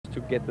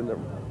just to get the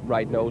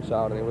right notes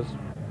out, and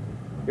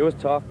it was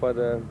tough. But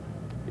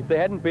if there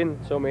hadn't been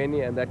so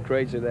many and that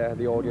crazy there,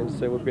 the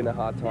audience, it would have been a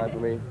hard time for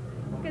me.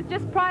 Because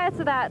just prior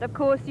to that, of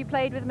course, you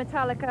played with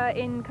Metallica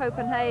in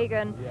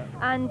Copenhagen,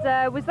 and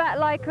was that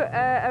like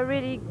a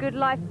really good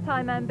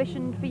lifetime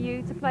ambition for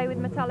you to play with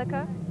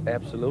Metallica?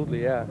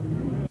 Absolutely, yeah,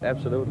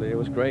 absolutely. It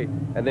was great.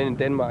 And then in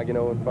Denmark, you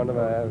know, in front of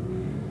a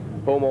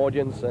home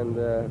audience, and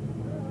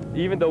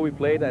even though we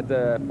played at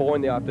 4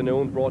 in the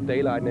afternoon, broad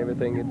daylight and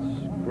everything,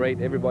 it's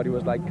great. Everybody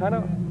was like kind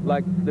of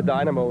like the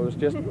Dynamo. It was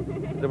just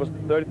there was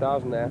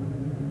 30,000 there.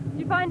 Do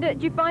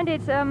you find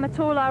it at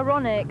all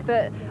ironic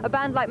that a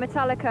band like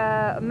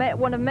Metallica,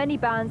 one of many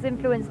bands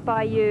influenced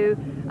by you,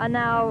 are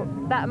now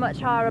that much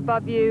higher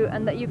above you,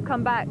 and that you've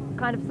come back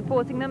kind of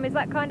supporting them? Is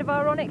that kind of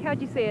ironic? How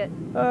do you see it?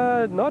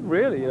 Not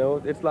really, you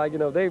know. It's like, you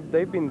know,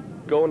 they've been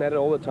going at it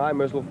all the time.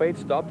 Mercyful Fate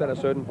stopped at a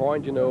certain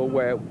point, you know,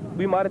 where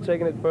we might have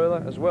taken it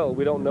further as well.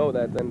 We don't know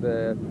that,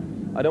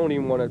 and I don't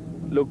even want to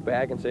look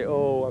back and say,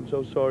 oh, I'm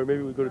so sorry,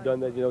 maybe we could have done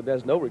that. You know,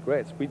 there's no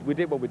regrets. We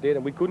did what we did,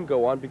 and we couldn't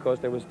go on because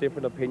there was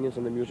different opinions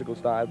on the musical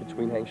style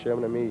between Hank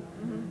Sherman and me.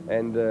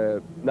 And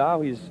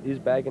now he's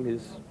back in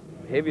his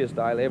heaviest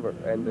style ever,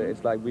 and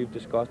it's like we've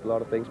discussed a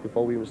lot of things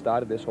before we even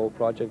started this whole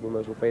project with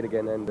Mercyful Fate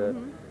again,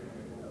 and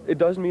it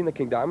doesn't mean that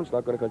King Diamond's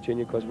not going to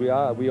continue, because we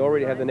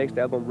already have the next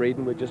album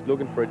written. We're just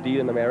looking for a deal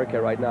in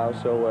America right now,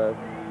 so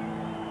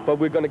but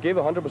we're going to give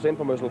 100%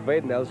 for Mercyful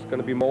Fate, and there's going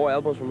to be more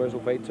albums from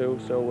Mercyful Fate too.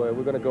 So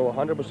we're going to go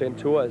 100%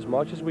 tour as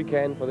much as we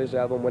can for this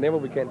album. Whenever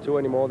we can't tour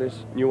anymore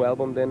this new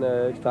album, then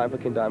it's time for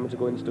King Diamond to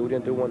go in the studio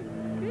and do one.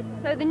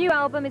 So the new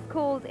album is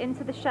called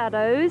Into the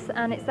Shadows,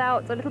 and it's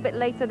out a little bit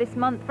later this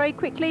month. Very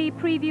quickly,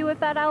 preview of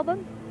that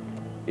album?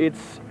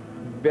 It's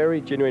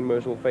very genuine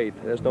Mercyful Fate,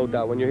 there's no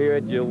doubt. When you hear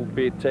it, you'll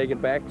be taken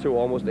back to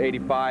almost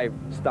 85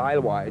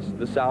 style-wise.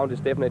 The sound is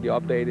definitely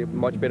updated,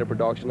 much better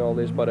production, all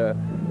this, but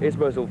it's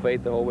Mercyful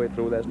Fate the whole way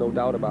through, there's no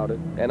doubt about it.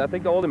 And I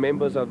think all the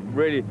members have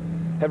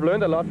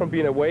learned a lot from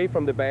being away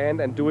from the band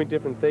and doing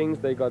different things.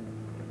 They got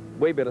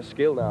way better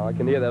skill now. I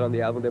can hear that on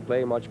the album. They're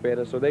playing much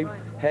better. So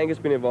Hank has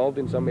been involved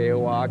in some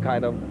AOR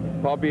kind of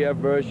poppier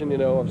version, you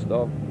know, of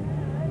stuff,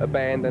 a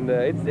band, and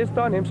it's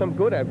done him some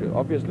good,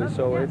 obviously.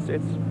 So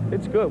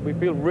it's good. We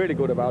feel really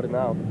good about it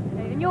now.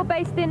 And you're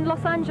based in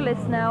Los Angeles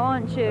now,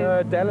 aren't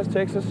you? Dallas,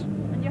 Texas.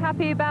 And you're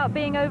happy about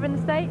being over in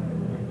the States?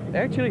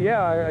 Actually,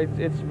 yeah,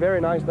 it's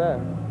very nice there.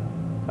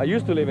 I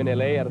used to live in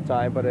LA at a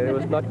time, but it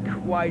was not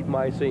quite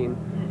my scene.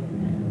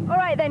 All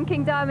right then,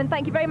 King Diamond,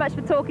 thank you very much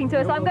for talking to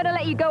us. I'm going to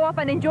let you go off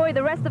and enjoy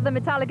the rest of the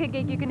Metallica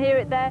gig. You can hear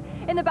it there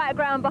in the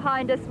background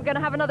behind us. We're going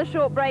to have another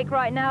short break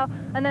right now,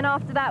 and then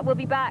after that we'll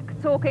be back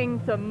talking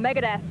to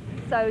Megadeth.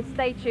 So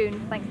stay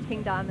tuned. Thanks to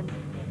King Diamond.